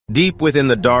Deep within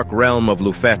the dark realm of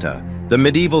Lufetah, the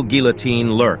medieval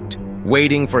guillotine lurked,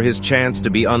 waiting for his chance to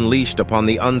be unleashed upon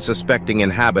the unsuspecting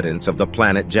inhabitants of the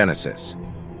planet Genesis.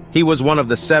 He was one of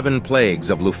the 7 plagues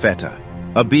of Lufetah,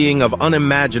 a being of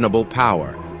unimaginable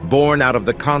power, born out of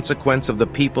the consequence of the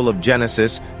people of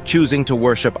Genesis choosing to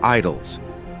worship idols.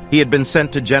 He had been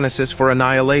sent to Genesis for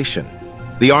annihilation.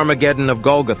 The Armageddon of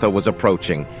Golgotha was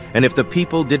approaching, and if the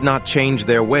people did not change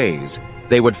their ways,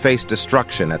 they would face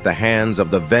destruction at the hands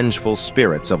of the vengeful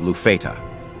spirits of Lufetah.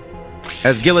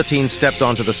 As Guillotine stepped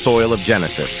onto the soil of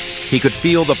Genesis, he could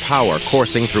feel the power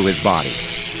coursing through his body.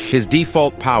 His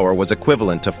default power was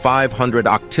equivalent to 500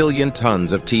 octillion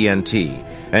tons of TNT,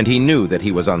 and he knew that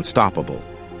he was unstoppable.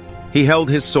 He held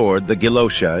his sword, the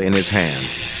Guillotia, in his hand,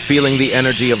 feeling the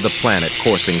energy of the planet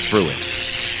coursing through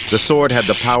it. The sword had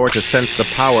the power to sense the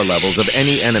power levels of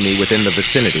any enemy within the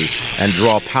vicinity and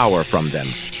draw power from them,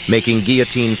 making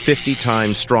Guillotine 50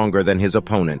 times stronger than his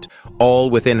opponent, all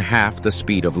within half the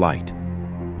speed of light.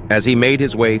 As he made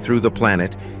his way through the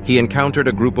planet, he encountered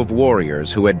a group of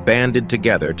warriors who had banded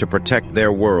together to protect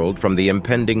their world from the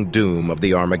impending doom of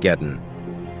the Armageddon.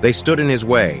 They stood in his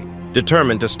way,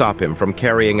 determined to stop him from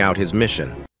carrying out his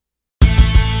mission.